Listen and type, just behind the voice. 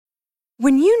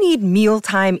When you need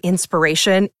mealtime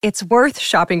inspiration, it's worth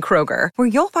shopping Kroger, where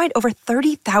you'll find over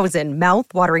 30,000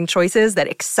 mouth-watering choices that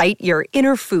excite your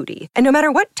inner foodie. And no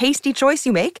matter what tasty choice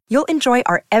you make, you'll enjoy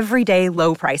our everyday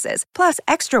low prices, plus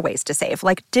extra ways to save,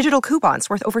 like digital coupons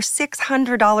worth over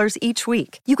 $600 each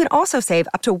week. You can also save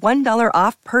up to $1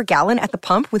 off per gallon at the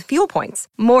pump with fuel points.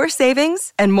 More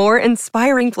savings and more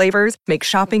inspiring flavors make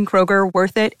shopping Kroger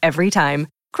worth it every time.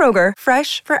 Kroger,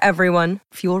 fresh for everyone.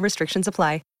 Fuel restrictions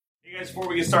apply. Hey guys, before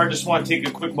we get started, just want to take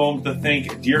a quick moment to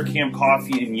thank Deer Camp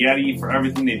Coffee and Yeti for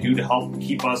everything they do to help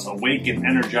keep us awake and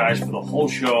energized for the whole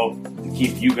show to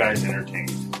keep you guys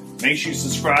entertained. Make sure you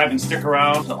subscribe and stick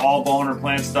around to all Bowhunter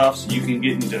Planet stuff so you can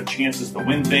get into chances to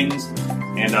win things.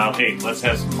 And hey, let's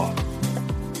have some fun.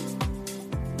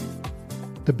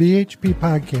 The BHP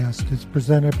podcast is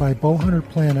presented by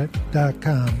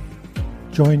bowhunterplanet.com.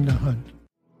 Join the hunt.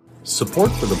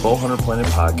 Support for the Bowhunter Planet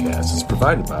podcast is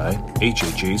provided by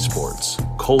HHA Sports,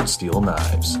 Cold Steel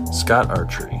Knives, Scott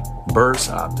Archery,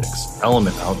 Burris Optics,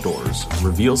 Element Outdoors,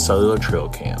 Reveal Cellular Trail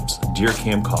Cams, Deer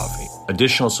Camp Coffee.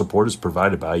 Additional support is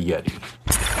provided by Yeti.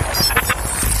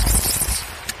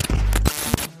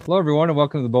 Hello, everyone, and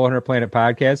welcome to the Bowhunter Planet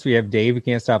podcast. We have Dave, who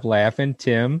can't stop laughing,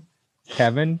 Tim,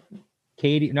 Kevin,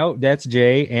 Katie, no, that's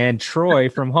Jay, and Troy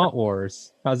from Hunt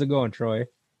Wars. How's it going, Troy?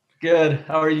 Good.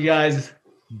 How are you guys?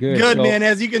 Good, man.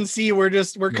 As you can see, we're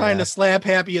kind of slap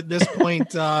happy at this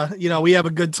point. We have a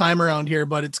good time around here,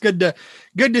 but it's good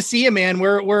to see you, man.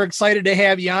 We're excited to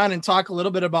have you on and talk a little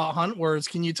bit about Hunt Wars.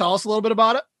 Can you tell us a little bit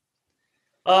about it?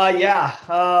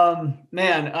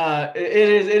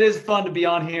 It is fun to be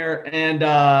on here, and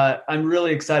I'm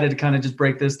really excited to kind of just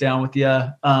break this down with you.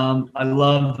 I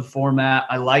love the format.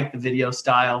 I like the video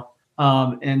style.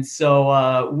 And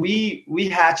so we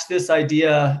hatched this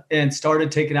idea and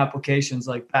started taking applications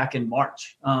like back in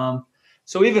March.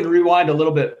 So even rewind a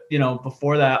little bit,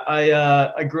 before that,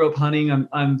 I grew up hunting.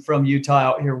 I'm from Utah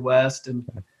out here west, and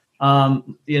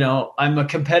I'm a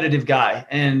competitive guy,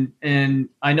 and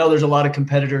I know there's a lot of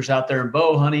competitors out there in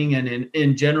bow hunting and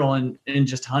in general and in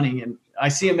just hunting. And I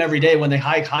see them every day when they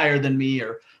hike higher than me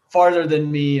or farther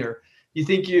than me, or you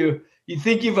think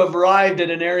you've arrived at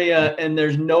an area and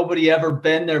there's nobody ever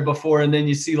been there before. And then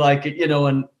you see like,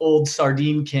 an old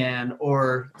sardine can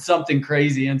or something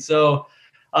crazy. And so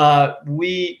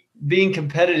being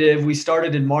competitive, we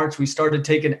started in March, we started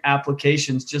taking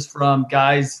applications just from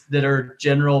guys that are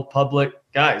general public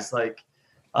guys. Like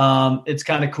it's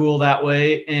kind of cool that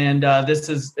way. And this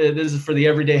is for the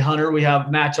everyday hunter. We have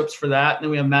matchups for that. And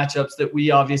then we have matchups that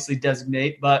we obviously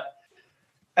designate, but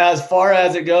as far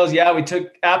as it goes, we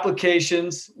took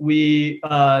applications. We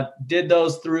did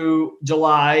those through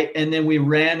July, and then we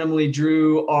randomly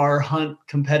drew our hunt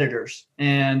competitors.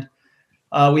 And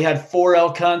we had 4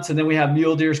 elk hunts, and then we have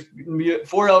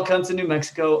 4 elk hunts in New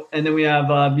Mexico, and then we have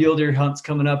mule deer hunts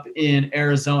coming up in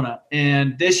Arizona.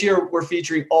 And this year we're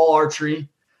featuring all archery.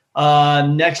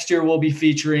 Next year we'll be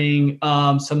featuring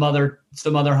some other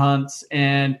hunts,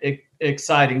 and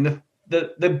exciting.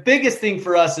 The biggest thing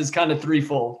for us is kind of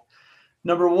threefold.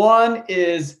 Number one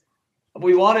is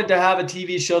we wanted to have a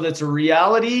TV show that's a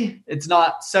reality. It's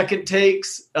not second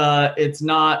takes. It's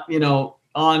not,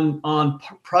 on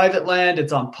private land.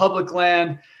 It's on public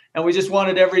land. And we just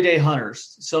wanted everyday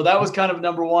hunters. So that was kind of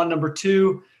number one. Number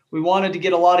two, we wanted to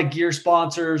get a lot of gear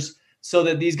sponsors so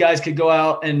that these guys could go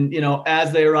out and,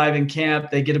 as they arrive in camp,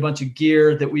 they get a bunch of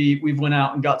gear that we've went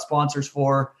out and got sponsors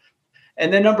for.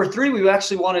 And then number three, we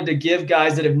actually wanted to give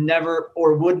guys that have never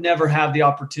or would never have the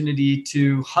opportunity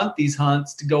to hunt these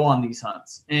hunts to go on these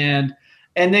hunts and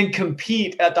then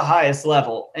compete at the highest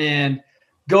level and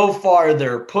go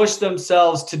farther, push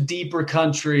themselves to deeper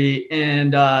country,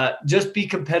 and just be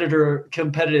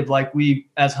competitive like we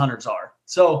as hunters are.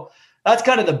 So that's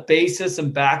kind of the basis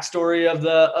and backstory of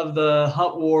the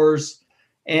Hunt Wars.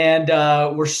 And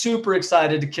we're super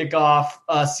excited to kick off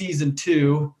season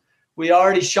 2. We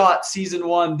already shot season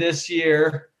 1 this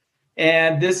year,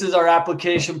 and this is our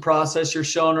application process you're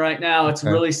showing right now. It's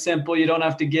really simple. You don't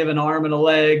have to give an arm and a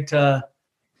leg to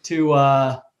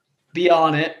be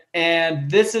on it.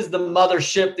 And this is the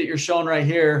mothership that you're showing right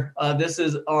here. This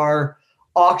is our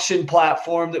auction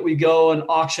platform that we go and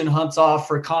auction hunts off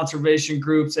for conservation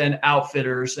groups and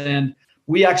outfitters. And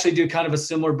we actually do kind of a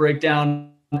similar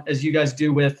breakdown as you guys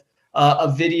do with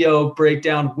a video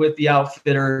breakdown with the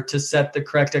outfitter to set the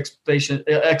correct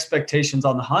expectations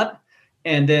on the hunt.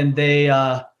 And then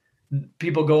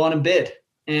people go on and bid.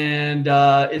 And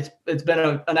it's been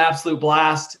an absolute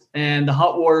blast. And the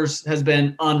Hunt Wars has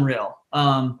been unreal.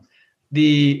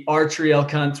 The archery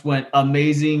elk hunts went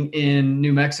amazing in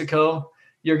New Mexico.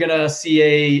 you're going to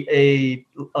see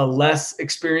a less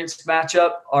experienced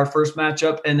matchup, our first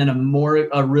matchup, and then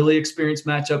a really experienced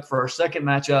matchup for our second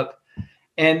matchup.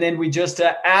 And then we just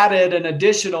added an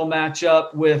additional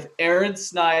matchup with Aaron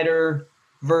Snyder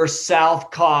versus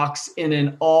South Cox in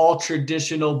an all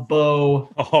traditional bow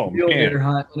mule deer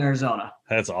hunt in Arizona.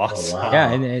 That's awesome. Oh, wow.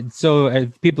 Yeah. And so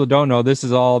if people don't know, this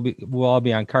is will all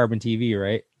be on Carbon TV,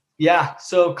 right? Yeah.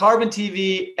 So Carbon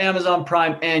TV, Amazon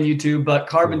Prime, and YouTube, but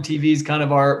Carbon TV is kind of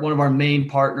one of our main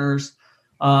partners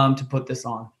to put this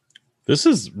on. This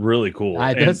is really cool.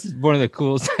 This is one of the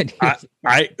coolest ideas.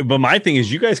 But my thing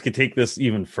is, you guys could take this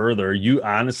even further. You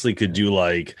honestly could do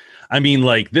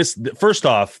this. First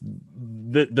off,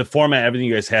 the format, everything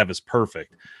you guys have is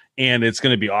perfect, and it's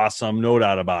going to be awesome, no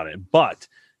doubt about it. But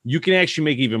you can actually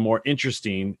make it even more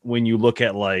interesting when you look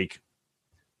at like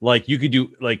you could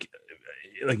do like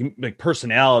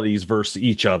personalities versus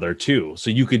each other too.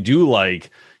 So you could do the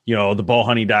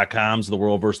bowhunting.coms of the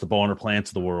world versus the bowhunter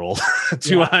plants of the world,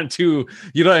 2-on-2.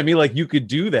 You know what I mean? Like you could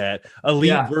do that.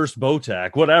 Elite versus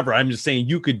Bowtech, whatever. I'm just saying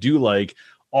you could do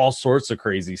all sorts of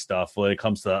crazy stuff when it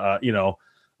comes to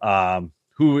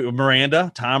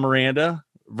Tom Miranda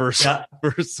versus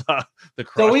the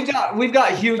cross. So we've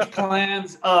got huge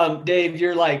plans. Dave,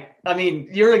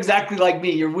 you're exactly like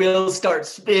me. Your wheels start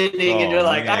spinning and you're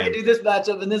like, man, I can do this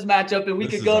matchup and this matchup, and we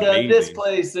could go to this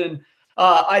place. And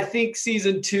I think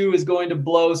season 2 is going to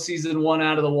blow season 1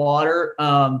 out of the water.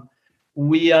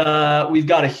 We've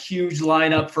got a huge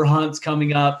lineup for hunts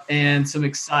coming up and some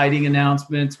exciting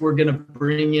announcements. We're going to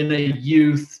bring in a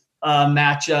youth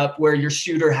matchup where your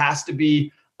shooter has to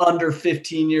be under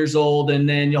 15 years old, and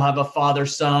then you'll have a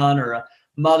father-son or a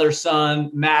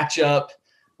mother-son matchup.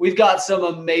 We've got some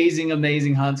amazing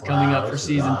hunts coming up for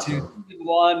season 2. Season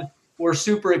 1, we're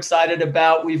super excited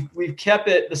about. We've kept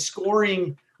it. The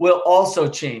scoring will also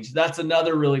change. That's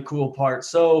another really cool part.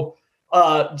 So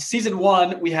season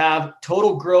 1, we have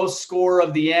total gross score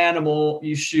of the animal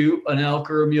you shoot, an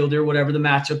elk or a mule deer, whatever the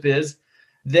matchup is.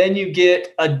 Then you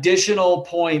get additional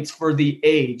points for the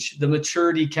age. The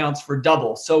maturity counts for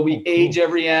double. So we age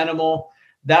every animal.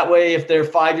 That way, if they're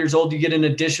 5 years old, you get an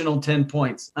additional 10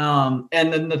 points. And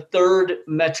then the third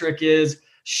metric is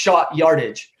shot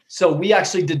yardage. So we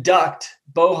actually deduct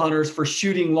bow hunters for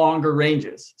shooting longer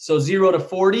ranges. So 0 to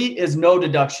 40 is no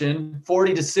deduction.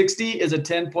 40 to 60 is a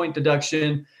 10-point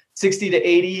deduction. 60 to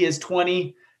 80 is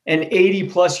 20. And 80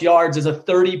 plus yards is a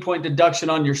 30-point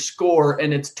deduction on your score,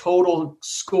 and its total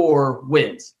score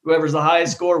wins. Whoever's the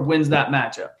highest score wins that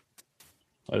matchup.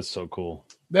 That's so cool.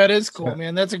 That is cool,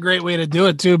 man. That's a great way to do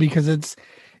it too, because it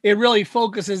really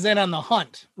focuses in on the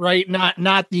hunt, right?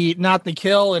 Not the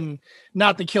kill and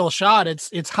not the kill shot.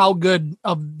 It's how good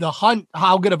of the hunt,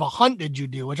 how good of a hunt did you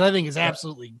do, which I think is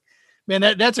absolutely.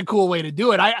 Man, that's a cool way to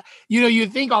do it. You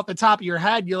think off the top of your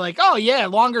head, you're like, oh yeah,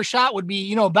 longer shot would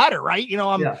be, better, right?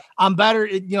 I'm better,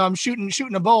 I'm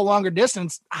shooting a bow longer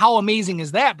distance. How amazing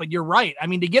is that? But you're right. I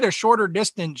mean, to get a shorter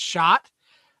distance shot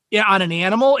on an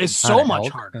animal is so much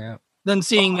harder than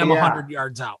seeing them 100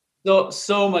 yards out.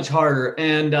 So much harder.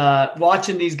 And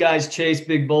watching these guys chase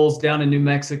big bulls down in New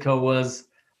Mexico was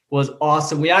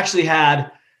awesome. We actually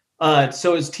had,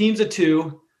 so it's teams of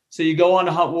 2. So you go on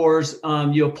to Hunt Wars,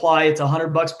 you apply, it's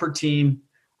 $100 per team.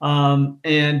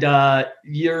 And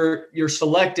you're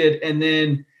selected, and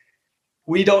then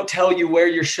we don't tell you where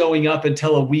you're showing up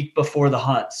until a week before the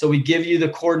hunt. So we give you the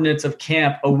coordinates of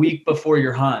camp a week before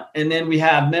your hunt. And then we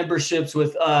have memberships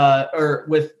with Hunt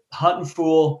and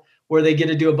Fool, where they get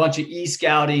to do a bunch of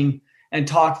e-scouting and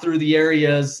talk through the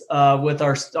areas with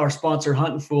our sponsor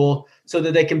Hunt and Fool, so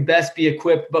that they can best be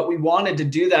equipped. But we wanted to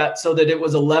do that so that it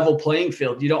was a level playing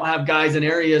field. You don't have guys in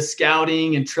areas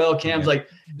scouting and trail cams.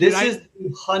 This is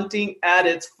hunting at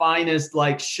its finest,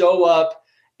 show up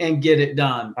and get it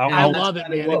done. I love it,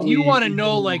 man. If you want to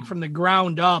know, from the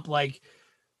ground up,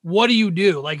 what do you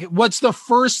do? What's the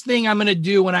first thing I'm going to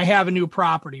do when I have a new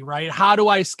property, right? How do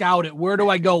I scout it? Where do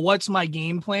I go? What's my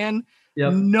game plan?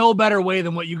 Yep. No better way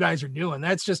than what you guys are doing.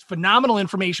 That's just phenomenal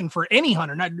information for any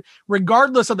hunter,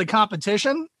 regardless of the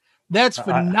competition. That's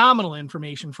phenomenal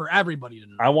information for everybody to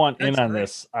know. I want in on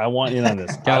this. Hold on.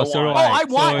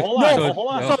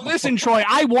 So listen, Troy,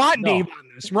 I want Dave on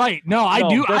this. Right. No, I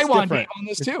do. I want Dave on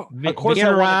this too. Of course,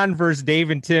 Ron versus Dave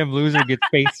and Tim. Loser gets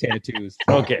face tattoos.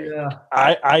 Okay. Yeah.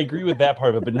 I agree with that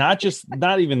part of it, but not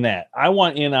even that. I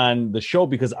want in on the show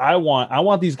because I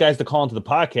want these guys to call into the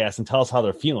podcast and tell us how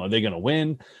they're feeling. Are they going to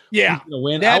win? Yeah. Who's gonna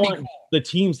win? I want the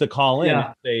teams to call in.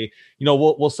 And say,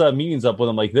 we'll set meetings up with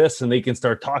them like this, and they can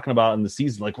start talking about in the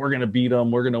season, we're going to beat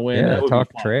them, we're going to win. Yeah, talk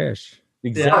trash.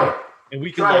 Exactly. And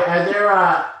we can. Troy,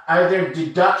 are there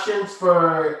deductions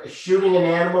for shooting an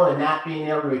animal and not being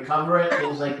able to recover it,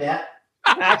 things like that?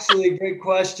 Actually, great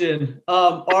question.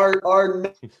 Our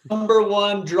number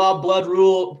one draw blood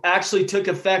rule actually took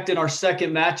effect in our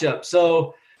second matchup.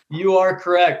 So you are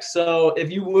correct. So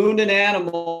if you wound an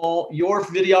animal, your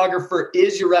videographer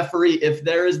is your referee. If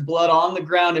there is blood on the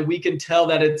ground and we can tell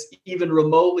that it's even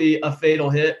remotely a fatal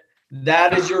hit,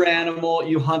 that is your animal.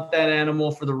 You hunt that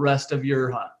animal for the rest of your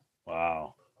hunt.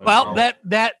 Wow. Well,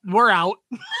 that we're out.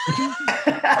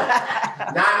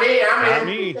 Not me. Not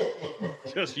me.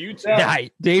 Just you two. Yeah,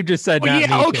 Dave just said not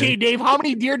me, Okay, Tim. Dave. How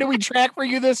many deer did we track for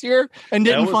you this year and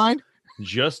didn't find?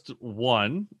 Just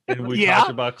one. And we Yeah. talked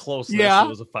about closeness. Yeah. It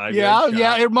was a 5-yard shot.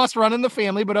 Yeah. It must run in the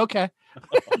family, but okay.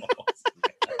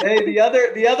 Hey, the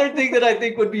other thing that I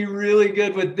think would be really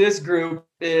good with this group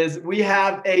is we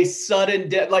have a sudden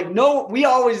death. We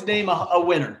always name a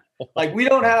winner. Like we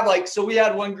don't have so we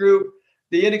had one group,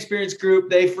 the inexperienced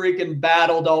group, they freaking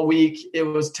battled all week. It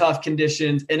was tough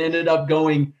conditions and ended up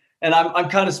going, and I'm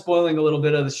kind of spoiling a little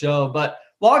bit of the show, but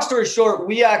long story short,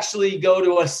 we actually go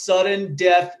to a sudden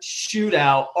death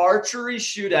shootout, archery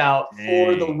shootout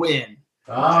for the win.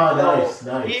 Oh, nice.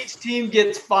 Each team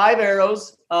gets 5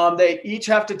 arrows. They each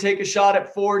have to take a shot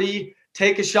at 40,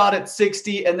 take a shot at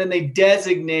 60, and then they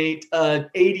designate an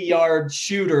 80-yard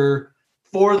shooter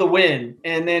for the win.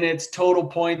 And then it's total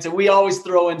points. And we always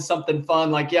throw in something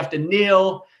fun, like you have to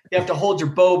kneel, you have to hold your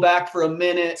bow back for a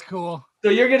minute. That's cool. So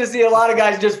you're going to see a lot of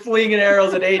guys just flinging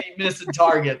arrows at 80 missing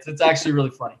targets. It's actually really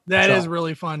funny. That is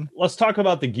really fun. Let's talk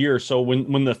about the gear. So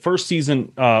when the first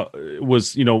season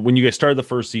was, when you guys started the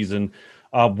first season,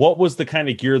 what was the kind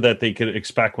of gear that they could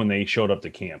expect when they showed up to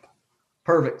camp?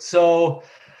 Perfect. So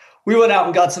we went out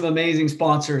and got some amazing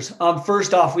sponsors.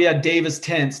 First off, we had Davis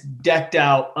tents decked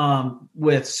out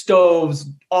with stoves,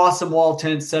 awesome wall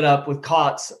tents set up with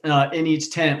cots in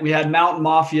each tent. We had Mountain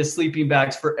Mafia sleeping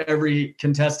bags for every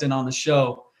contestant on the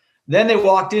show. Then they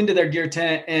walked into their gear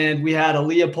tent and we had a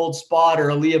Leopold spotter,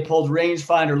 a Leopold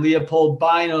rangefinder, Leopold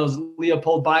binos,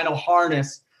 Leopold bino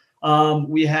harness.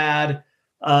 We had,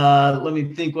 let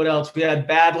me think what else. We had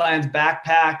Badlands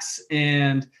backpacks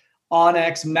and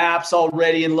Onyx maps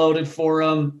already and loaded for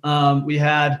them. We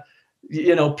had,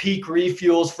 peak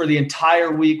refuels for the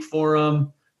entire week for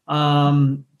them.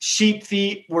 Sheep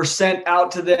feet were sent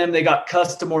out to them. They got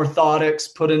custom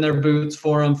orthotics put in their boots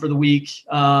for them for the week.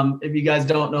 If you guys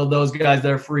don't know those guys,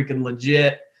 they're freaking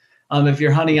legit. If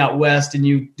you're hunting out west and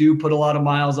you do put a lot of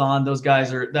miles on, those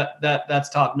guys are that's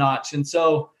top notch. And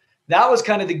so that was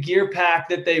kind of the gear pack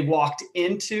that they walked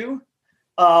into.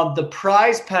 The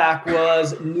prize pack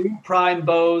was new prime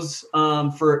bows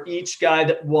for each guy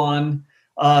that won,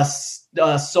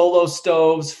 solo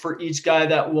stoves for each guy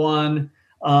that won,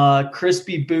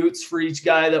 crispy boots for each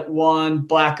guy that won,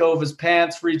 Black Ovis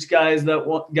pants for each guy that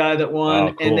won,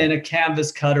 Oh, cool. And then a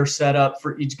canvas cutter set up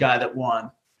for each guy that won.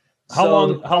 How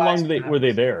long were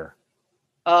they there?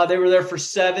 They were there for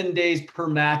 7 days per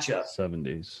matchup. 7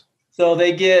 days. So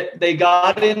they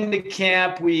got into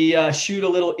camp. We shoot a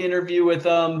little interview with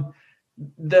them.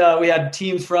 We had a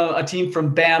team from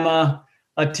Bama,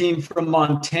 a team from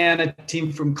Montana, a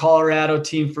team from Colorado, a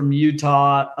team from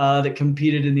Utah that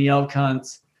competed in the elk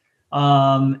hunts.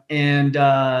 And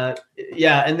then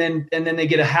they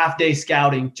get a half day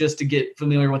scouting just to get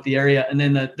familiar with the area. And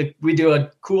then we do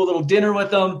a cool little dinner with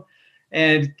them,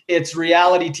 and it's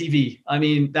reality TV. I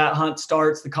mean, that hunt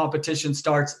starts, the competition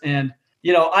starts, and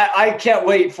I can't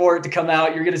wait for it to come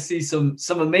out. You're going to see some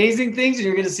amazing things, and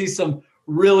you're going to see some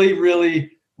really,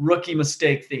 really rookie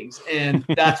mistake things. And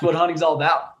that's what hunting's all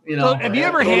about. So have you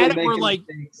ever had it where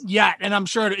mistakes. and I'm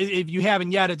sure if you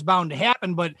haven't yet, it's bound to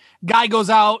happen, but guy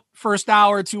goes out first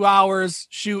hour, 2 hours,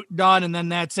 shoot, done, and then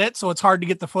that's it. So it's hard to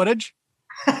get the footage.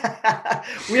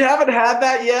 We haven't had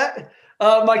that yet.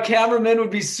 My cameraman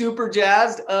would be super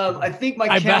jazzed. I think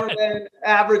my cameraman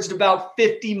averaged about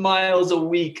 50 miles a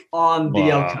week on the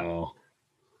elk hunt.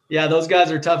 Yeah, those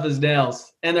guys are tough as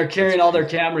nails, and they're carrying all their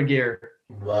camera gear.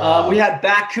 Wow. We had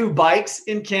Baku bikes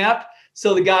in camp,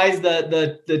 so the guys,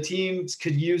 the teams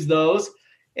could use those,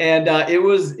 and it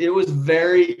was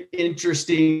very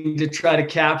interesting to try to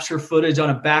capture footage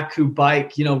on a Baku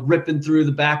bike, ripping through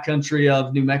the backcountry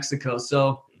of New Mexico.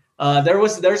 So.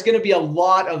 There's going to be a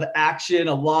lot of action,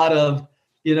 a lot of,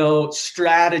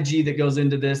 strategy that goes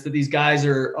into this, that these guys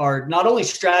are not only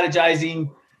strategizing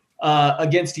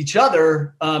against each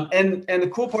other. And the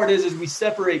cool part is we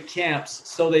separate camps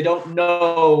so they don't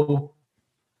know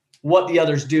what the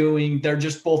other's doing. They're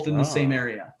just both in the same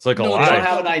area. It's like a They lie. don't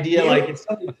have an idea. Like if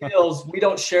somebody kills, we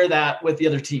don't share that with the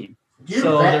other team.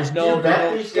 So there's no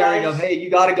sharing of, hey,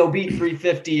 you got to go beat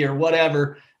 350 or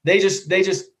whatever.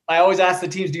 I always ask the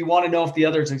teams, do you want to know if the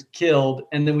others are killed?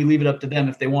 And then we leave it up to them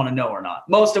if they want to know or not.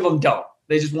 Most of them don't.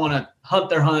 They just want to hunt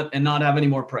their hunt and not have any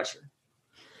more pressure.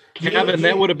 Kevin,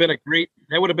 that would have been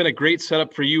a great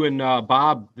setup for you and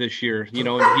Bob this year. You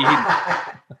know, he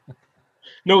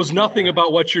knows nothing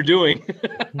about what you're doing.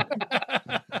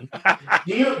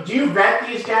 Do you vet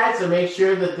these guys to make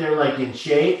sure that they're like in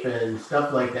shape and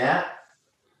stuff like that?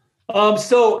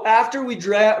 So after we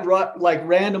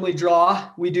randomly draw,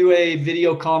 we do a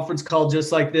video conference call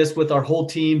just like this with our whole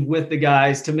team, with the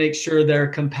guys, to make sure they're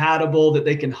compatible, that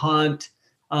they can hunt,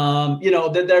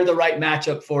 that they're the right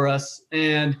matchup for us.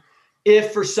 And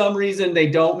if for some reason they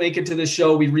don't make it to the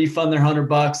show, we refund their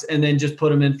 $100 and then just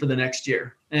put them in for the next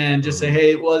year and just say,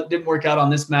 hey, well, it didn't work out on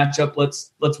this matchup.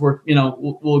 Let's work,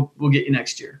 we'll get you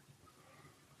next year.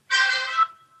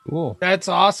 Cool. That's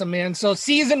awesome, man. So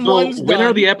season one's when done.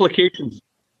 are the applications?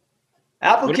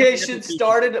 Applications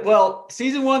started. Well,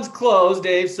 season one's closed,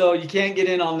 Dave, so you can't get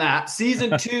in on that.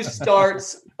 Season 2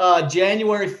 starts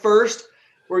January 1st.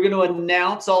 We're going to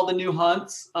announce all the new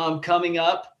hunts coming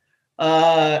up.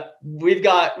 We've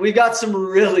got some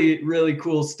really, really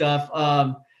cool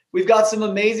stuff. We've got some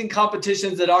amazing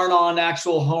competitions that aren't on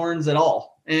actual horns at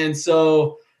all. And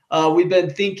so we've been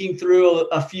thinking through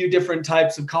a few different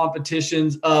types of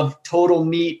competitions of total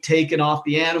meat taken off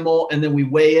the animal, and then we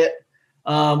weigh it.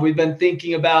 We've been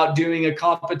thinking about doing a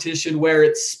competition where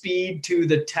it's speed to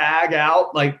the tag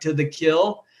out, like to the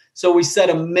kill. So we set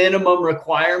a minimum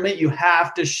requirement. You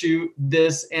have to shoot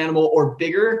this animal or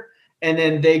bigger. And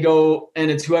then they go, and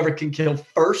it's whoever can kill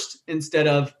first instead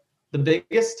of the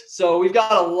biggest. So we've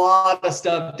got a lot of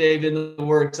stuff, Dave, in the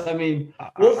works. I mean,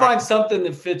 we'll find something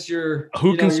that fits your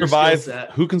who can survive. Your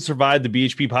who can survive the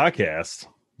BHP podcast?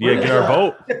 Yeah, get our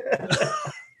vote.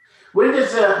 When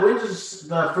does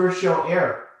the first show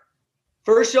air?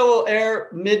 First show will air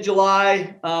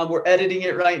mid-July. We're editing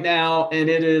it right now, and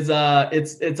it is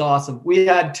it's awesome. We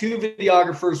had 2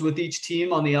 videographers with each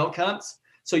team on the elk hunts.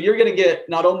 So you're going to get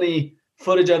not only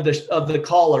footage of the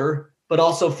caller, but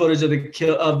also footage of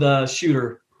the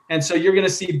shooter. And so you're going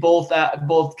to see both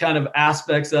kind of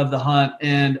aspects of the hunt.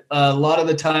 And a lot of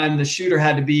the time the shooter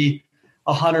had to be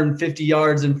 150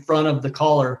 yards in front of the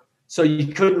caller. So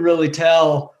you couldn't really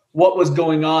tell what was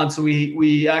going on. So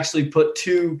we actually put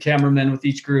 2 cameramen with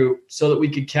each group so that we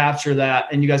could capture that.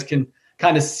 And you guys can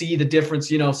kind of see the difference.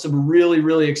 Some really,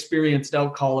 really experienced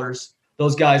elk callers.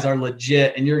 Those guys are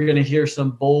legit, and you're going to hear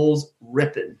some bulls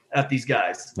ripping at these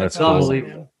guys. That's cool.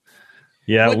 Unbelievable.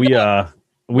 Yeah,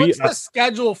 What's the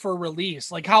schedule for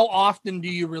release? Like, how often do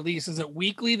you release? Is it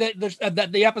weekly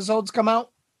that the episodes come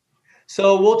out?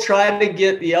 So we'll try to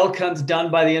get the elk hunts done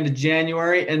by the end of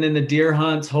January, and then the deer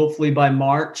hunts hopefully by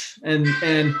March. And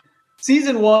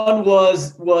season 1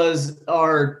 was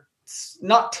our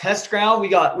not test ground.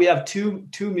 We have two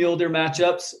mule deer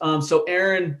matchups. So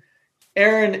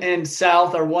Aaron and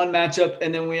South are one matchup,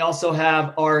 and then we also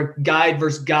have our guide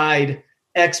versus guide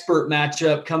expert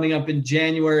matchup coming up in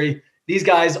January. These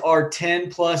guys are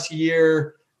 10+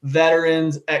 year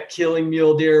veterans at killing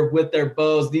mule deer with their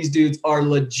bows. These dudes are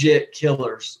legit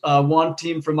killers. One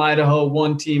team from Idaho,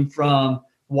 one team from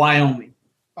Wyoming.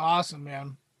 Awesome,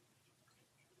 man.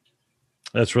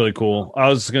 That's really cool. I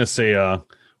was going to say,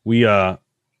 Kevin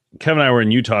and I were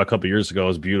in Utah a couple years ago. It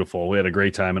was beautiful. We had a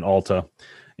great time in Alta.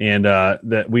 And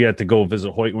that we had to go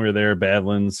visit Hoyt when we were there,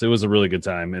 Badlands. It was a really good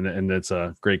time, and it's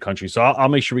a great country. So I'll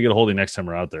make sure we get a hold of you next time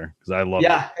we're out there, because I love it.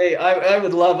 Yeah, hey, I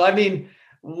would love. I mean,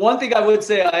 one thing I would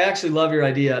say, I actually love your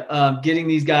idea of getting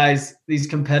these guys, these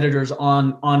competitors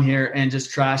on here and just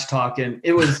trash talking.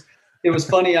 It was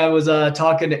funny. I was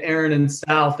talking to Aaron and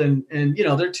South, and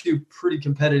they're 2 pretty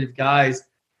competitive guys.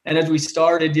 And as we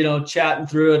started, chatting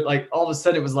through it, like all of a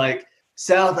sudden it was like,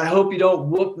 South, I hope you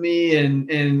don't whoop me. And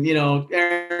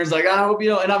Aaron's like, I hope you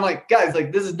don't. And I'm like, guys,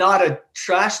 like, this is not a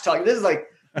trash talk. This is like,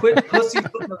 quit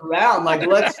pussyfooting around. Like,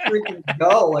 let's freaking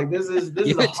go. Like, this is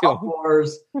a hot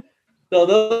wars. So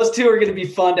those 2 are going to be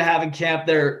fun to have in camp.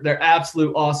 They're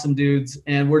absolute awesome dudes,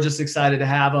 and we're just excited to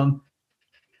have them.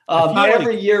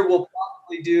 Every year we'll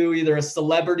probably do either a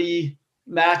celebrity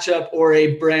matchup or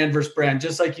a brand versus brand.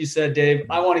 Just like you said, Dave,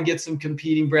 I want to get some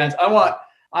competing brands. I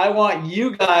want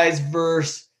you guys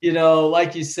versus,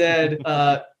 like you said,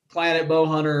 Planet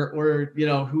Bowhunter or,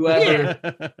 whoever.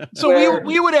 Yeah. So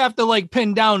we would have to like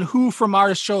pin down who from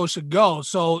our show should go.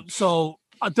 So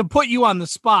to put you on the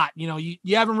spot, you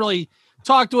haven't really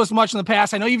talked to us much in the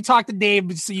past. I know you've talked to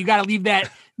Dave, so you got to leave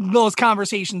those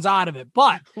conversations out of it.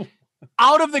 But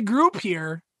out of the group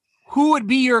here, who would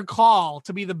be your call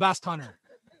to be the best hunter?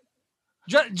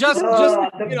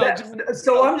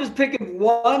 So I'm just picking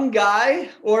one guy,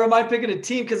 or am I picking a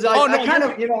team? Because I was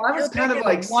kind of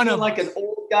like seeing like an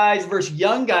old guys versus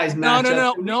young guys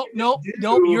matchup. No.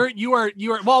 You are.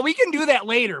 Well, we can do that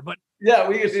later, but yeah,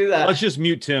 we can do that. Let's just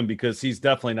mute Tim because he's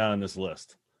definitely not on this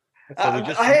list. So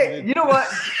hey, you know what?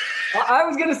 I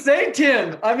was gonna say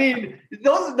Tim. I mean,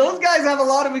 those guys have a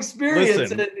lot of experience.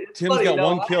 Listen, Tim's got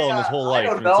one kill in his whole life.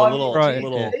 I don't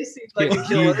know.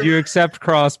 Do you accept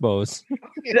crossbows?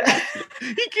 He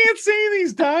can't say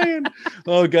he's dying.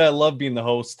 Oh God, I love being the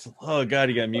host. Oh God,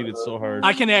 he got muted so hard.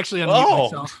 I can actually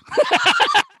unmute myself.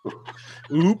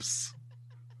 Oops.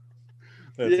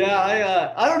 I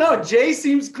don't know. Jay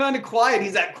seems kind of quiet.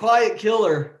 He's that quiet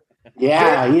killer.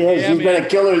 Yeah, he is. He's been a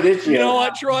killer this year. You know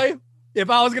what, Troy? If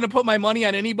I was going to put my money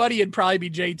on anybody, it'd probably be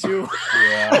Jay too.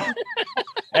 Yeah.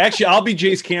 Actually, I'll be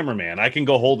Jay's cameraman. I can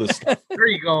go hold his stuff. There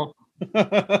you go.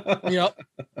 Yep.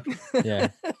 Yeah.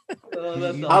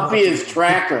 I'll be his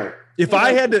tracker. If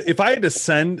I had to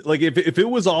send, like, if it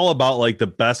was all about like the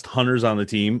best hunters on the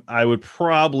team, I would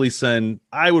probably send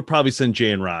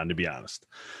Jay and Ron, to be honest.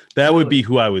 That would be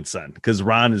who I would send, because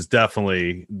Ron is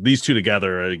definitely, these two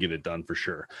together to get it done for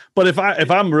sure. But if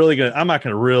I'm not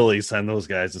gonna really send those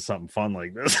guys to something fun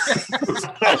like this.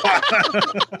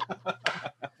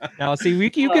 Now, see, you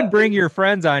can bring your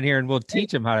friends on here and we'll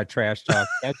teach them how to trash talk.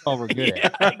 That's all we're good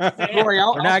at. Exactly.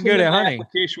 We're not good at hunting.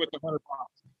 With the 100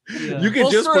 pops. Yeah. You can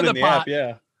just put in the app,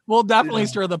 yeah. We'll definitely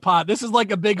stir the pot. This is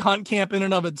like a big hunt camp in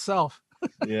and of itself.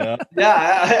 Yeah.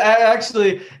 I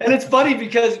actually, and it's funny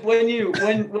because when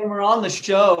we're on the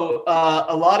show,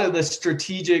 a lot of the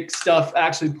strategic stuff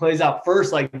actually plays out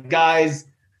first. Like guys,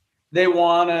 they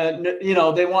want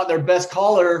their best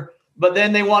caller, but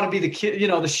then they want to be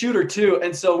the shooter too.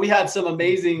 And so we had some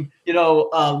amazing,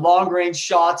 long range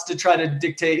shots to try to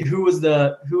dictate who was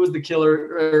the killer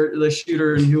or the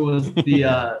shooter and who was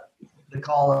the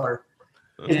caller.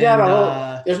 There's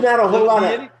not a whole lot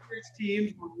of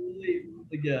teams were really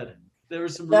good. There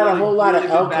was not a whole lot of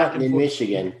elk hunting in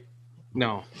Michigan.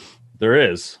 No, there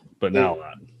is, but now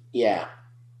not. Yeah.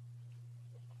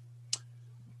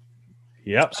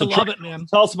 Yep. So I love it, man.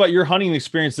 Tell us about your hunting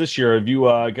experience this year. Have you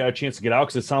got a chance to get out?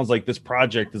 Because it sounds like this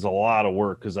project is a lot of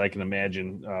work. Because I can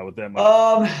imagine with that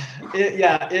much.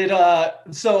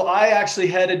 So I actually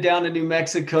headed down to New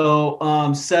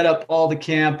Mexico, set up all the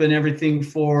camp and everything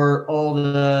for all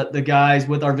the guys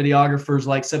with our videographers.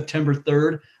 Like September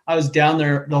 3rd, I was down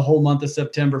there the whole month of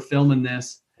September filming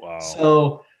this. Wow.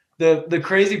 So the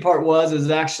crazy part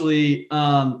is actually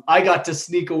I got to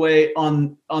sneak away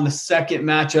on the second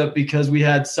matchup because we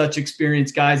had such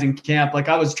experienced guys in camp. Like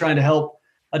I was trying to help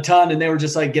a ton and they were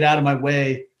just like, get out of my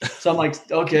way. So I'm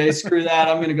like, okay, screw that.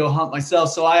 I'm going to go hunt myself.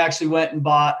 So I actually went and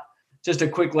bought just a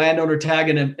quick landowner tag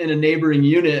in a neighboring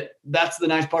unit. That's the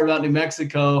nice part about New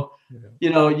Mexico.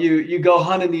 Yeah. You go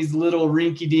hunt in these little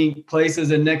rinky dink places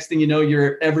and next thing you know,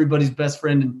 you're everybody's best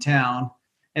friend in town.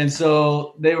 And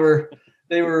so they were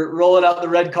rolling out the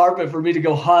red carpet for me to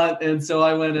go hunt. And so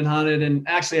I went and hunted and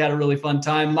actually had a really fun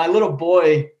time. My little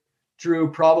boy drew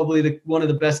probably one of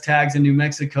the best tags in New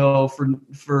Mexico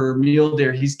for mule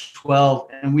deer. He's 12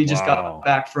 and we just got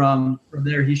back from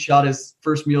there. He shot his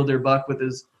first mule deer buck with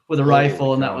a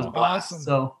rifle and that was awesome.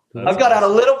 So I've got out a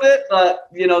little bit, but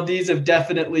these have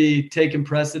definitely taken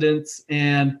precedence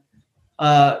and,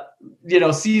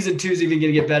 season 2 is even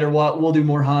going to get better. We'll do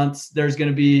more hunts. There's going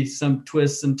to be some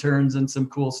twists and turns and some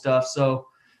cool stuff. So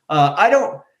I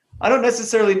don't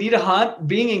necessarily need a hunt.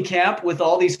 Being in camp with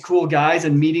all these cool guys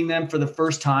and meeting them for the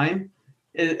first time,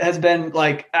 it has been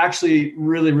like actually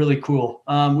really, really cool.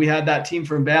 We had that team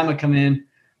from Bama come in.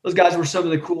 Those guys were some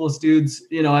of the coolest dudes,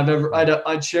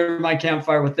 I'd share my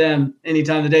campfire with them any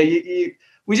time of the day.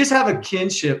 We just have a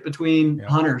kinship between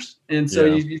hunters. And so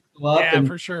you go up and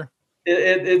for sure.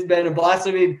 It's been a blast.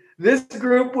 I mean, this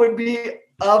group would be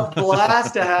a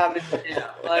blast to have.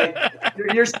 Like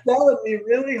you're selling me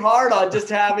really hard on just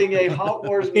having a Hunt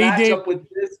Wars matchup with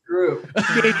this group.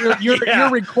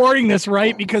 You're recording this,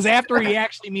 right? Because after he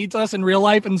actually meets us in real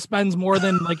life and spends more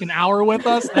than like an hour with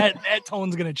us, that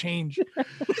tone's gonna change.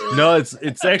 No,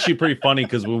 it's actually pretty funny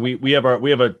because when we have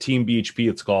a team BHP,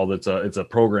 it's called. It's a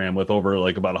program with over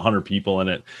like about 100 people in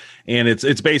it, and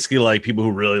it's basically like people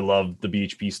who really love the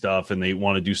BHP stuff and they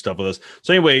want to do stuff with us.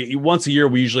 So anyway, once a year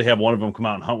we usually have one of them come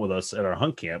out and hunt with us at our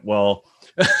hunt camp. Well,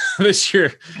 this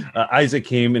year Isaac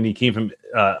came and he came from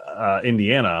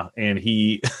Indiana and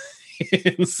he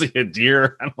didn't see a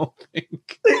deer, I don't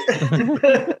think.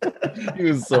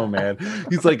 He was so mad.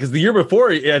 He's like, because the year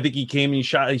before, I think he came and he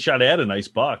shot at a nice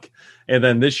buck, and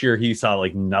then this year he saw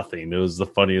like nothing. It was the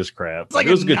funniest crap. It's like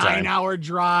it was a a good time. 9-hour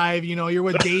drive. You know, you're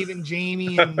with Dave and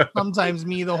Jamie, and sometimes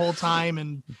me the whole time,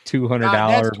 and $200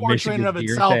 that's torture in Michigan and of beer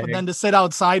itself. tag. And then to sit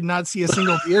outside and not see a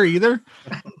single beer either.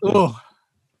 Oh,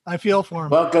 I feel for him.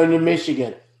 Welcome to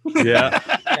Michigan. Yeah.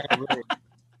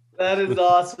 That is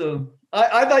awesome.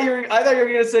 I thought you were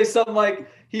gonna say something like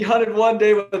he hunted one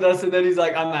day with us and then he's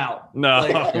like, I'm out. No.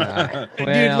 Like, Dude,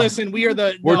 Well, listen, we're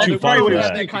too far we for have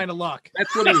that. that kind of luck.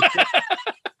 That's what he was.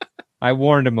 I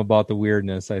warned him about the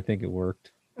weirdness. I think it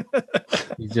worked.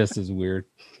 He's just as weird.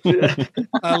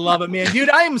 I love it, man. Dude,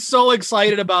 I am so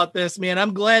excited about this, man.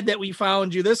 I'm glad that we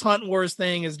found you. This Hunt Wars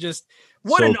thing is just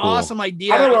what So an cool. awesome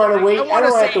idea. I don't want to wait. I wanna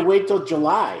don't have say- to wait till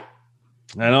July.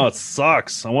 I know it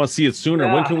sucks. I want to see it sooner.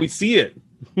 When Yeah. can we see it?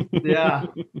 yeah.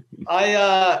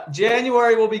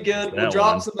 January will be good. We'll That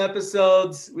drop one. some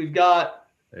episodes. We've got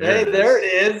there it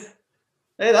is.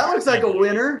 Hey, that looks like a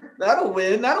winner. That'll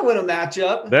win. That'll win a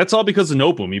matchup. That's all because of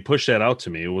Nopum. He pushed that out to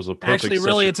me. It was a perfect Actually,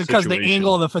 really, it's because the situation.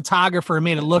 angle of the photographer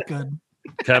made it look good.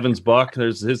 Kevin's buck.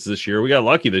 There's his this year. We got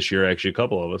lucky this year, actually. A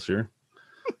couple of us here.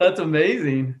 That's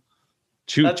amazing.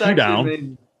 Two That's down.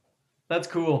 amazing. That's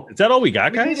cool. Is that all we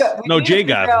got, We guys? need to- we No, need to Jay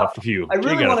figure got out- a few. I Jay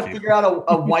really got want a to few. figure out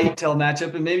a whitetail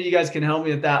matchup, and maybe you guys can help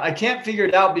me with that. I can't figure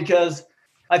it out because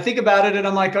I think about it and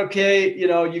I'm like, okay, you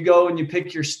know, you go and you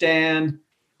pick your stand,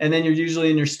 and then you're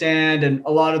usually in your stand, and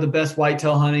a lot of the best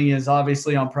whitetail hunting is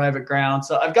obviously on private ground.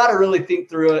 So I've got to really think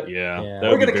through it. Yeah, Yeah. that We're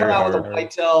would be going to come very out with a hard.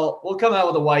 whitetail. We'll come out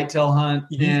with a whitetail hunt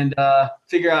and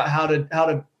figure out how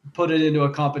to put it into a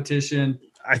competition.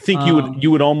 I think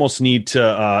you would almost need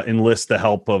to enlist the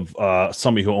help of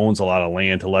somebody who owns a lot of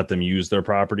land to let them use their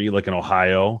property, like in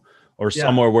Ohio or Yeah.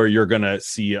 somewhere where you're gonna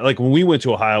see. Like when we went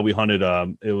to Ohio, we hunted.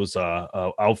 It was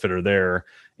a outfitter there,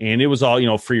 and it was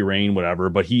all free reign, whatever.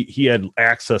 But he had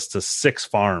access to 6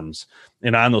 farms,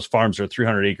 and on those farms are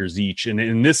 300 acres each. And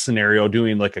in this scenario,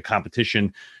 doing like a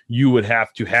competition, you would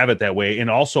have to have it that way, and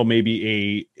also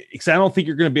maybe because I don't think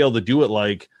you're going to be able to do it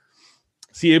like.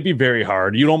 See, it'd be very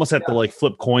hard. You'd almost have to like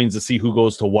flip coins to see who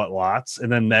goes to what lots,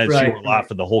 and then that's Right, your lot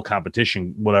for the whole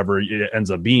competition, whatever it ends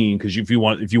up being. Because if you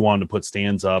wanted to put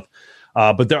stands up,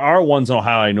 but there are ones in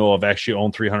Ohio I know of actually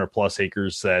own 300 plus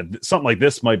acres that something like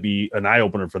this might be an eye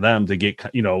opener for them to get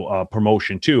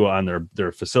promotion too on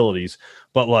their facilities.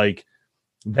 But like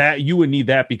that, you would need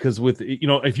that because with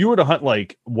if you were to hunt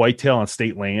like whitetail on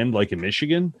state land, like in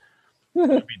Michigan. It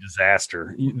would be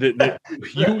disaster.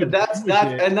 Forkhorn that's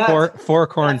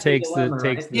the takes dilemma, the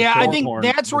takes right? the Yeah, I think Forkhorn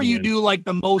that's where you win. do like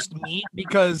the most meat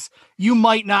because you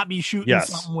might not be shooting Yes.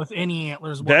 something with any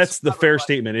antlers. That's the whatsoever, fair but-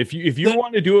 statement. If you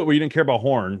want to do it where you didn't care about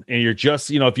horn and you're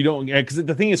just, if you don't, because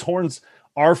the thing is horns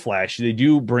are flashy. They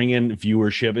do bring in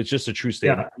viewership. It's just a true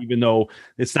statement, even though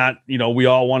it's not, we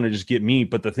all want to just get meat.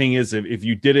 But the thing is, if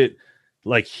you did it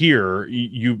like here,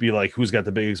 you'd be like, who's got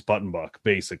the biggest button buck,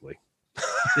 basically.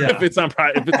 Yeah. If it's on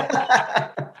private,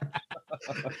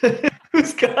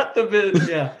 Who's got the bit?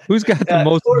 Yeah. Who's got the Yeah,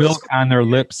 most or milk on their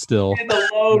lips still? in the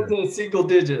low to single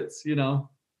digits,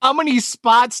 How many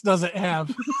spots does it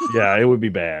have? yeah, it would be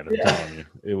bad. I'm telling you,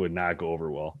 it would not go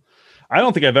over well. I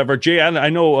don't think I've ever, Jay. I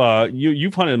know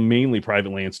you've hunted mainly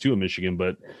private lands too in Michigan,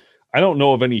 but I don't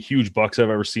know of any huge bucks I've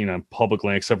ever seen on public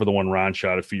land except for the one Ron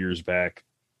shot a few years back.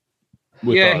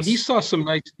 with Yeah, us. he saw some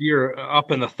nice deer up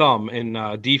in the thumb in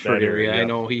Deeford That area, area. yeah. I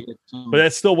know he had some But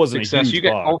that still wasn't success. a huge You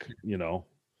got- buck,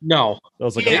 No, That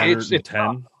was like Yeah,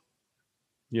 110.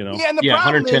 Yeah, and the Yeah,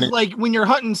 problem 110. is like when you're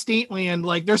hunting state land,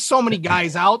 like there's so many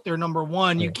guys out there. Number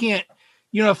one, you can't,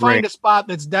 find Right. a spot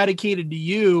that's dedicated to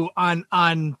you on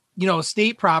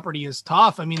state property is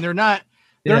tough. I mean, they're not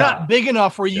big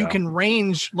enough where you Yeah. can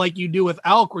range like you do with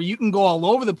elk, where you can go all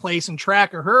over the place and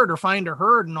track a herd or find a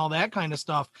herd and all that kind of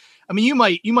stuff. I mean, you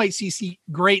might see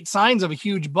great signs of a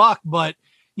huge buck, but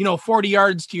 40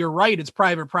 yards to your right, it's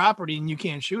private property and you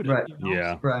can't shoot it. Right.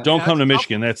 Yeah. Right. Don't come to That's tough.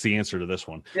 Michigan. That's the answer to this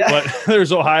one. Yeah. But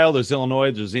there's Ohio, there's Illinois,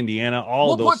 there's Indiana, all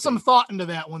We'll of those. put some thought into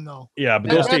that one though. Yeah, but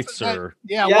That- those that's- states that- are.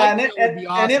 Yeah, Yeah, whitetail would be and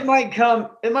awesome.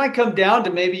 it might come down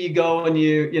to maybe you go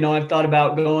and I've thought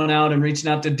about going out and reaching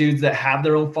out to dudes that have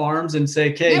their own farms and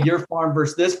say, okay, Yeah. your farm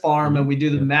versus this farm, and we do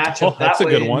the matchup Oh, that's that a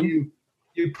way. good and one.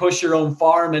 You push your own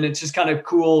farm, and it's just kind of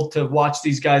cool to watch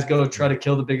these guys go try to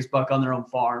kill the biggest buck on their own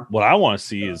farm. What I want to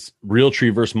see is Real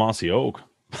Tree versus Mossy Oak.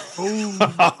 Ooh.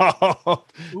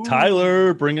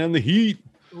 Tyler, bring in the heat.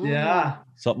 Yeah.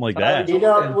 Something like that.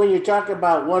 When you're talking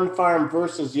about one farm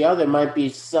versus the other, it might be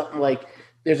something like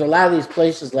there's a lot of these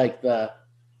places like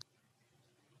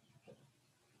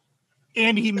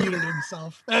And he muted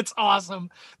himself. That's awesome.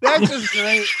 That's just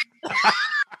great.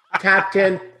 top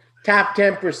 10 Top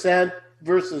 10%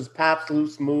 versus Pops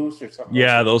Loose Moose or something.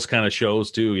 Yeah, those kind of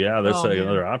shows too. Yeah, that's man.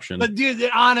 another option. But dude,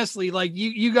 honestly, like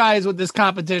you guys with this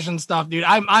competition stuff, dude,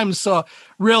 I'm so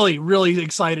really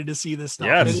excited to see this stuff.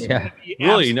 Yes.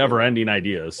 Really never ending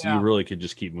ideas. Yeah. You really could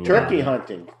just keep moving. Turkey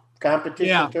hunting.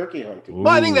 Competition turkey hunting. Ooh.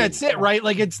 Well, I think that's it, right?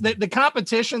 Like it's the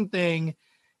competition thing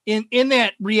in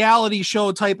that reality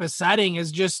show type of setting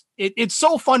is just it's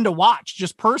so fun to watch,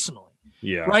 just personally.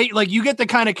 Yeah. Right. Like you get to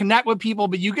kind of connect with people,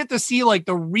 but you get to see like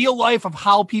the real life of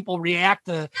how people react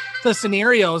to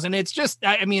scenarios. And it's just,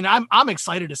 I mean, I'm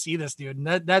excited to see this, dude. And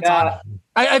that's,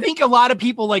 I think a lot of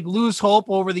people like lose hope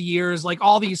over the years, like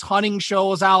all these hunting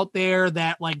shows out there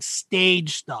that like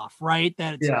stage stuff, right?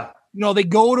 That it's, they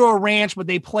go to a ranch, but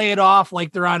they play it off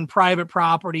like they're on private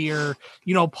property or,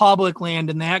 public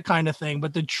land and that kind of thing.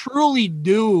 But to truly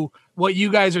do what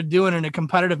you guys are doing in a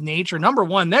competitive nature, number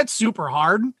one, that's super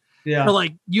hard. Yeah. For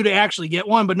like you to actually get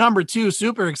one. But number two,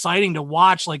 super exciting to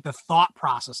watch like the thought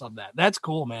process of that. That's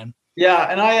cool, man. Yeah.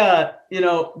 And I,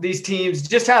 these teams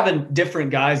just having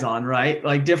different guys on, right?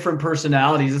 Like different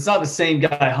personalities. It's not the same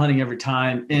guy hunting every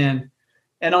time. And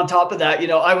on top of that,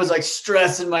 I was like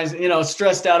stressed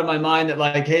out of my mind that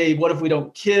like, hey, what if we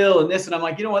don't kill and this? And I'm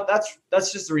like, you know what?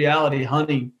 That's just the reality of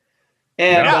hunting.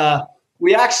 And,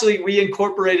 we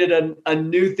incorporated a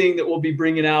new thing that we'll be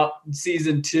bringing out in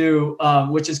season 2,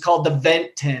 which is called the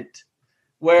vent tent,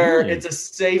 where it's a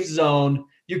safe zone.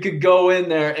 You could go in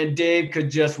there and Dave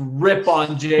could just rip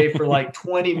on Jay for like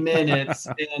 20 minutes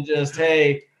and just,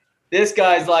 hey, this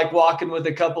guy's like walking with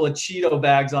a couple of Cheeto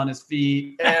bags on his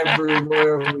feet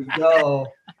everywhere we go.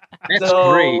 That's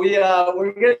great.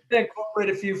 We're going to incorporate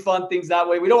a few fun things that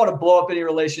way. We don't want to blow up any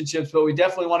relationships, but we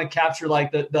definitely want to capture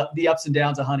like the ups and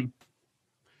downs of hunting.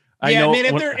 I mean,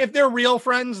 if they're real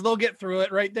friends, they'll get through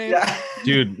it, right, Dave? Yeah.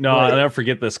 Dude, no, I'll never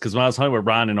forget this because when I was hunting with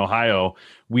Ron in Ohio,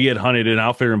 we had hunted an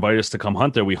outfitter invited us to come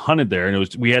hunt there. We hunted there,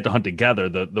 and we had to hunt together.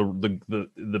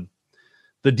 The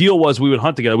deal was we would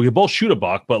hunt together. We could both shoot a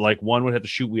buck, but like one would have to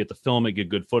shoot, we had to film it, get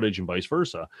good footage, and vice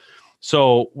versa.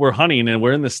 So we're hunting, and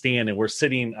we're in the stand, and we're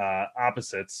sitting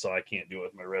opposites. So I can't do it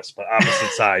with my wrist, but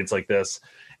opposite sides like this.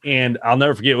 And I'll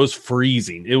never forget, it was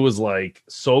freezing. It was like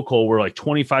so cold. We're like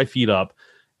 25 feet up.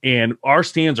 And our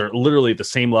stands are literally at the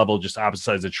same level, just opposite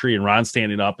sides of the tree. And Ron's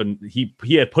standing up, and he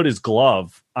had put his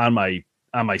glove on my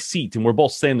seat, and we're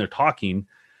both standing there talking.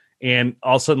 And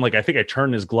all of a sudden, like I think I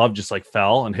turned, his glove just like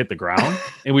fell and hit the ground,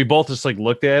 and we both just like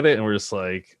looked at it, and we're just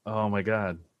like, "Oh my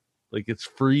god, like it's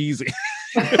freezing!"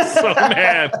 So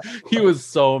mad. He was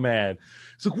so mad.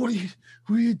 He's like, "What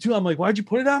are you doing?" I'm like, "Why'd you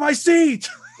put it on my seat?"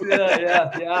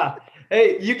 Yeah.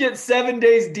 Hey, you get 7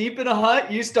 days deep in a hunt,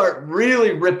 you start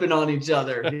really ripping on each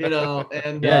other,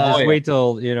 and just wait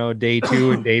till, day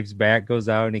 2 and Dave's back goes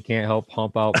out and he can't help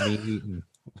pump out meat. And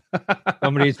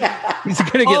he's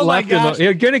going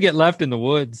to get left in the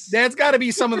woods. That's got to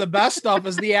be some of the best stuff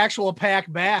is the actual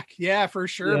pack back. Yeah, for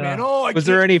sure, man. Oh, was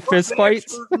there any fist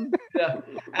fights? Yeah.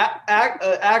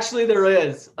 Actually, there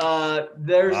is.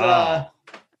 There's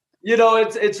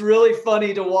it's really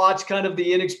funny to watch kind of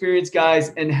the inexperienced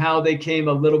guys and how they came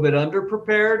a little bit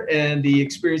underprepared and the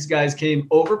experienced guys came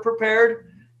overprepared.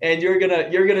 And you're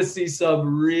gonna see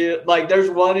some real, like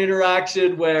there's one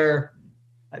interaction where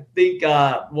I think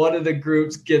one of the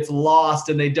groups gets lost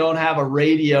and they don't have a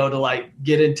radio to like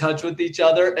get in touch with each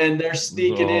other, and they're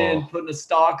sneaking in, putting a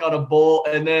stalk on a bull,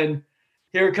 and then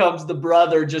here comes the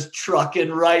brother just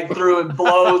trucking right through and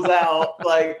blows out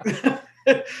like.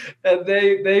 And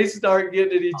they start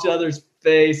getting in each other's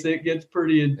face. It gets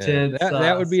pretty intense.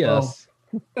 That would be us.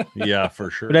 Yeah,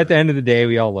 for sure. But at the end of the day,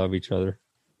 we all love each other.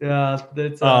 Yeah,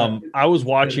 that's. I was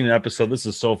watching an episode. This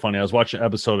is so funny. I was watching an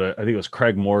episode of, I think it was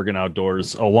Craig Morgan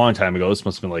Outdoors a long time ago. This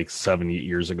must have been like 7, 8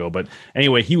 years ago. But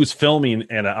anyway, he was filming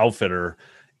at an outfitter,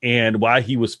 and while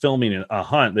he was filming a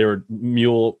hunt, they were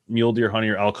mule deer hunting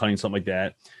or elk hunting, something like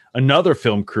that. Another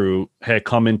film crew had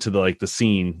come into the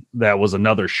scene that was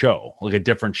another show, like a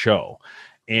different show.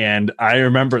 And I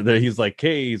remember that he's like,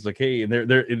 hey, and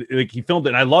they're like, he filmed it.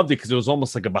 And I loved it because it was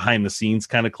almost like a behind the scenes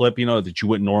kind of clip, that you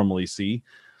wouldn't normally see.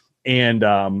 And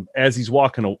as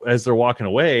they're walking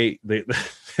away, they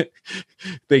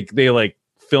like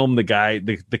film the guy,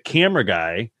 the camera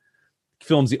guy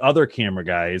films the other camera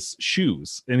guy's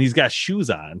shoes, and he's got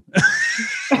shoes on.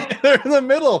 They're in the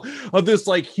middle of this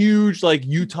like huge like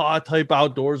Utah type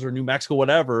outdoors or New Mexico,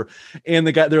 whatever. And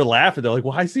they're laughing. They're like,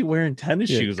 why is he wearing tennis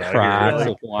shoes out here?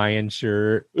 Like, Hawaiian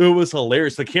shirt. It was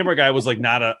hilarious. The camera guy was like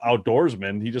not an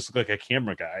outdoorsman. He just looked like a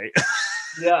camera guy.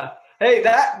 Yeah. Hey,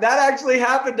 that actually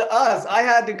happened to us. I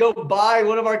had to go buy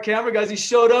one of our camera guys. He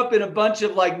showed up in a bunch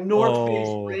of like North Face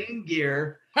rain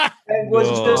gear and was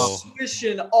just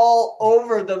swishing all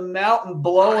over the mountain,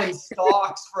 blowing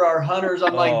stalks for our hunters.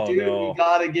 I'm like, dude, we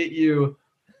got to get you.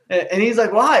 And he's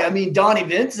like, why? I mean, Donnie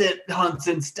Vincent hunts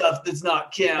and stuff that's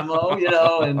not camo, you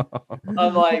know? And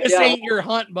I'm like, this ain't your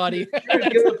hunt, buddy. That's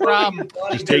the problem.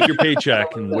 Just take your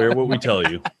paycheck and wear what we tell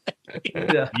you.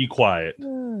 Be quiet.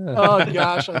 Oh,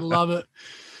 gosh. I love it.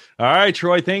 All right,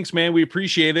 Troy. Thanks, man. We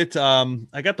appreciate it.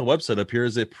 I got the website up here.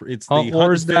 It's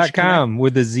huntwars.com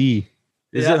with a Z.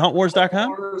 Is it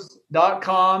huntwars.com?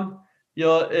 Huntwars.com.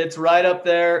 It's right up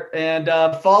there. And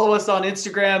follow us on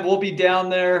Instagram. We'll be down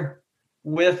there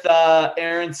with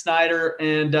Aaron Snyder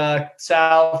and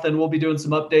South, and we'll be doing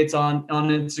some updates on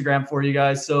Instagram for you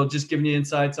guys. So just giving you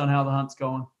insights on how the hunt's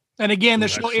going. And again, the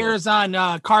show airs on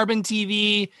Carbon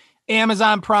TV,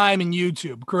 Amazon Prime, and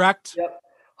YouTube, correct? Yep.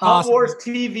 Hunt Wars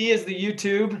TV is the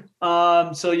YouTube.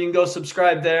 So you can go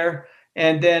subscribe there.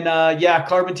 And then,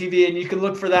 Carbon TV, and you can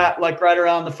look for that like right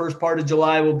around the first part of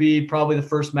July will be probably the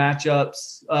first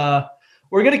matchups.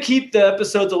 We're going to keep the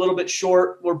episodes a little bit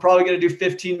short. We're probably going to do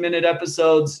 15-minute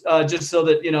episodes just so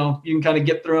that, you can kind of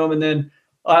get through them. And then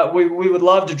we would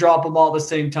love to drop them all at the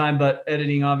same time, but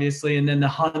editing, obviously. And then the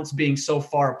hunts being so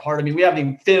far apart. I mean, we haven't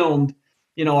even filmed,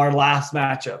 our last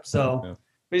matchup. So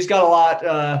we just got a lot,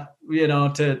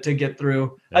 to get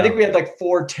through. Yeah. I think we had like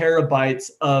 4 terabytes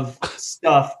of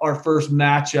stuff our first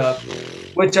matchup,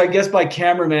 which I guess by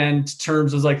cameraman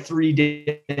terms was like 3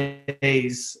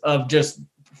 days of just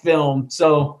film.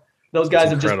 So those guys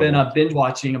have just been binge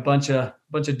watching a bunch of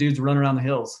dudes run around the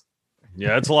hills.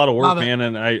 Yeah, it's a lot of work, man.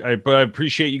 And I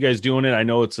appreciate you guys doing it. I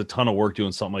know it's a ton of work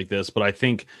doing something like this, but I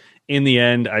think in the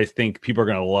end, I think people are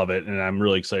going to love it. And I'm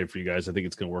really excited for you guys. I think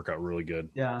it's going to work out really good.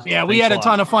 Yeah. Yeah. We had a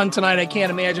ton of fun tonight. I can't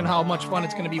imagine how much fun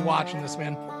it's going to be watching this,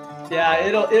 man. Yeah.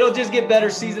 It'll just get better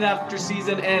season after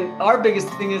season. And our biggest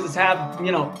thing is have,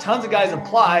 tons of guys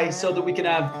apply so that we can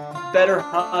have better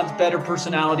hunts, better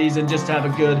personalities, and just have a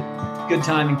good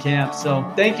time in camp.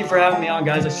 So thank you for having me on,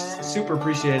 guys. I super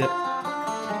appreciate it.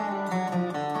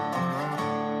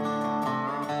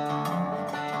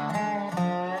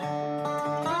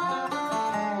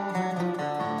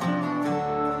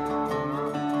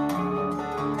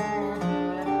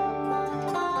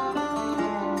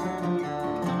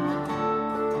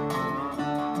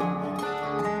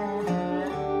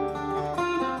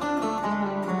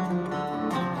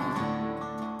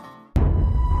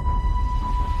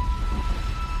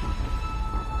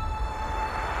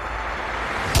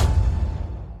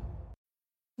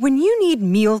 When you need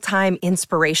mealtime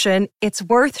inspiration, it's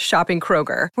worth shopping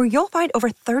Kroger, where you'll find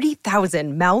over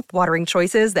 30,000 mouth-watering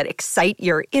choices that excite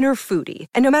your inner foodie.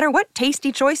 And no matter what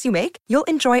tasty choice you make, you'll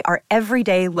enjoy our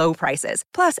everyday low prices,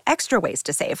 plus extra ways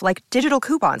to save, like digital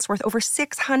coupons worth over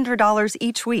 $600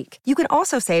 each week. You can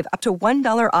also save up to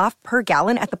 $1 off per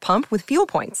gallon at the pump with fuel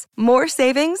points. More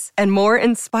savings and more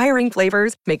inspiring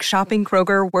flavors make shopping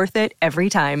Kroger worth it every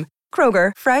time.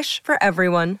 Kroger, fresh for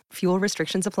everyone. Fuel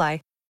restrictions apply.